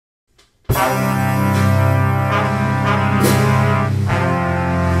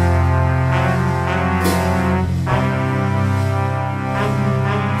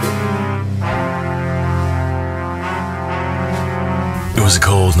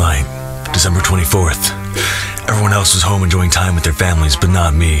cold night, December 24th. Everyone else was home enjoying time with their families, but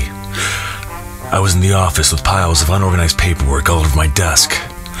not me. I was in the office with piles of unorganized paperwork all over my desk.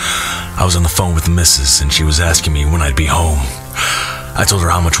 I was on the phone with the missus, and she was asking me when I'd be home. I told her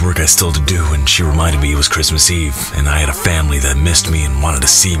how much work I still had to do, and she reminded me it was Christmas Eve, and I had a family that missed me and wanted to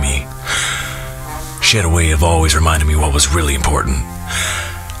see me. She had a way of always reminding me what was really important.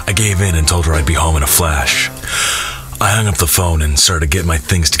 I gave in and told her I'd be home in a flash. I hung up the phone and started getting my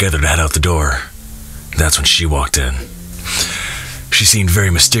things together to head out the door. That's when she walked in. She seemed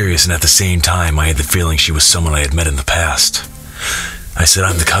very mysterious, and at the same time, I had the feeling she was someone I had met in the past. I said,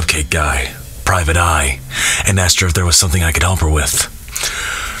 "I'm the Cupcake Guy, Private Eye," and asked her if there was something I could help her with.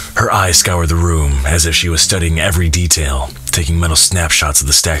 Her eyes scoured the room as if she was studying every detail, taking mental snapshots of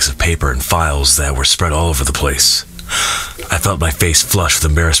the stacks of paper and files that were spread all over the place. I felt my face flush with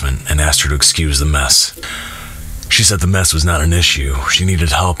embarrassment and asked her to excuse the mess. She said the mess was not an issue. She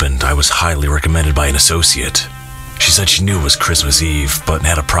needed help, and I was highly recommended by an associate. She said she knew it was Christmas Eve, but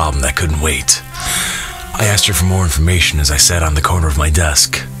had a problem that couldn't wait. I asked her for more information as I sat on the corner of my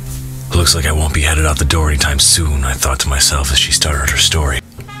desk. It looks like I won't be headed out the door anytime soon, I thought to myself as she started her story.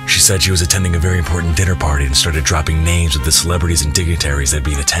 She said she was attending a very important dinner party and started dropping names of the celebrities and dignitaries that'd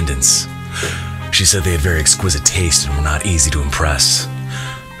be in attendance. She said they had very exquisite taste and were not easy to impress.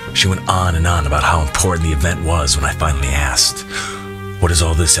 She went on and on about how important the event was when I finally asked, "What does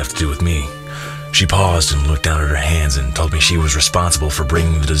all this have to do with me?" She paused and looked down at her hands and told me she was responsible for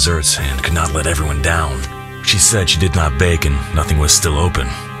bringing the desserts and could not let everyone down. She said she did not bake and nothing was still open.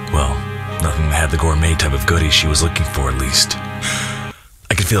 Well, nothing that had the gourmet type of goodies she was looking for, at least.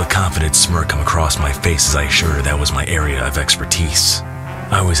 I could feel a confident smirk come across my face as I assured her that was my area of expertise.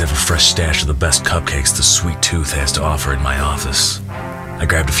 I always have a fresh stash of the best cupcakes the Sweet Tooth has to offer in my office. I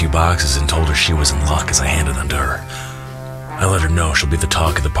grabbed a few boxes and told her she was in luck as I handed them to her. I let her know she'll be the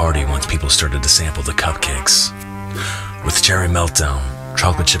talk of the party once people started to sample the cupcakes. With cherry meltdown,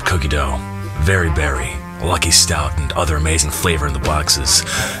 chocolate chip cookie dough, very berry, a lucky stout, and other amazing flavor in the boxes,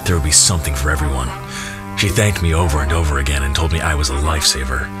 there would be something for everyone. She thanked me over and over again and told me I was a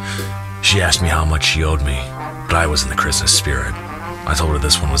lifesaver. She asked me how much she owed me, but I was in the Christmas spirit. I told her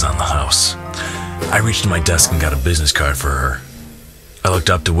this one was on the house. I reached in my desk and got a business card for her. I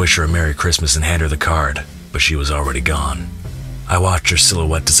looked up to wish her a Merry Christmas and hand her the card, but she was already gone. I watched her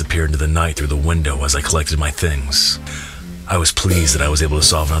silhouette disappear into the night through the window as I collected my things. I was pleased that I was able to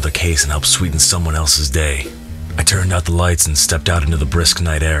solve another case and help sweeten someone else's day. I turned out the lights and stepped out into the brisk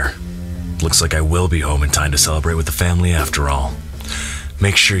night air. Looks like I will be home in time to celebrate with the family after all.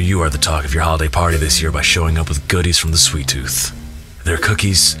 Make sure you are the talk of your holiday party this year by showing up with goodies from the Sweet Tooth. Their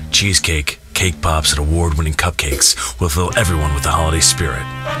cookies, cheesecake, cake pops, and award-winning cupcakes will fill everyone with the holiday spirit.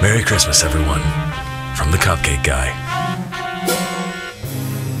 Merry Christmas, everyone. From the Cupcake Guy.